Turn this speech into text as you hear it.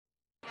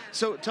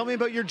So tell me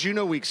about your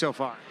Juno week so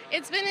far.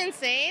 It's been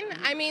insane.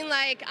 I mean,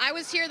 like, I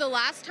was here the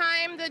last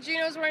time the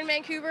Junos were in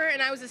Vancouver, and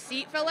I was a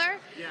seat filler.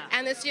 Yeah.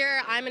 And this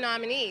year, I'm a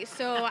nominee.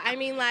 So, I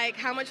mean, like,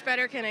 how much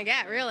better can it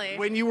get, really?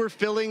 When you were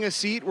filling a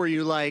seat, were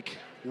you like,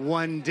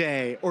 one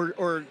day,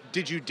 or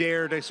did you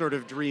dare to sort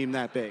of dream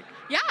that big?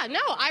 Yeah,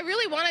 no, I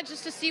really wanted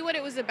just to see what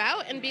it was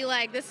about and be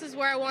like, this is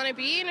where I want to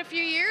be in a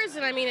few years.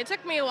 And I mean, it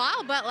took me a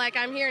while, but like,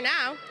 I'm here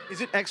now. Is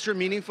it extra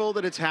meaningful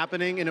that it's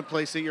happening in a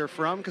place that you're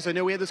from? Because I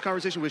know we had this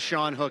conversation with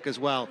Sean Hook as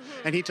well,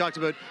 and he talked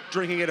about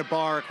drinking at a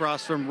bar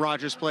across from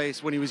Rogers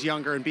Place when he was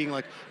younger and being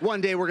like,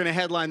 one day we're going to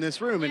headline this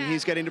room, and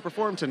he's getting to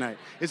perform tonight.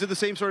 Is it the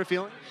same sort of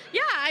feeling?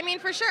 Yeah, I mean,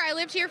 for sure. I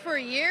lived here for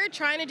a year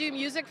trying to do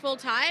music full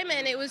time,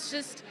 and it was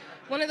just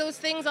one of those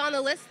things on the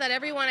list that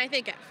everyone, I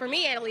think, for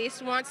me at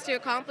least, wants to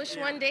accomplish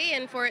one day,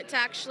 and for it to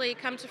actually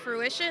come to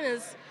fruition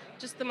is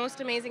just the most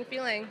amazing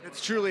feeling.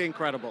 It's truly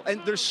incredible.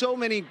 And there's so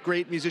many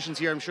great musicians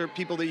here. I'm sure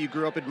people that you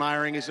grew up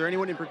admiring. Is there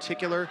anyone in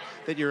particular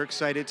that you're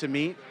excited to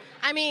meet?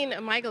 I mean,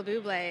 Michael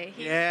Bublé.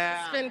 He's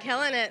been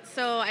killing it.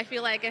 So I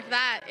feel like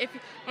if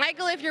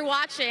Michael, if you're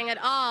watching at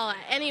all,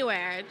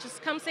 anywhere,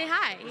 just come say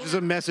hi. This is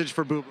a message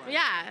for Bublé.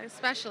 Yeah,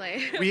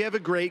 especially. We have a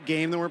great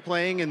game that we're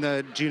playing in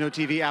the Juno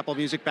TV Apple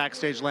Music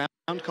Backstage Lounge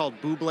called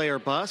Bublé or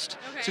Bust.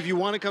 Okay. So if you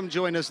want to come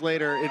join us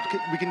later,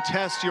 we can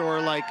test your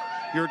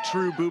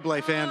true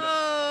Bublé fandom.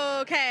 Oh,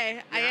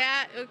 okay.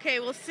 Yeah, okay,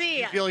 we'll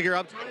see. You feel like you're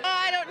up to it? Oh,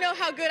 I don't know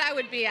how good I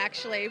would be,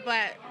 actually,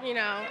 but, you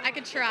know, I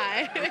could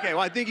try. Okay,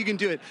 well, I think you can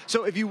do it.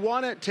 So if you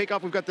want to take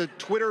off, we've got the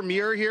Twitter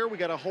mirror here. We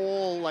got a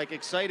whole,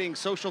 exciting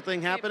social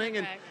thing happening,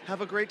 and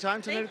have a great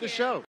time tonight at the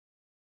show.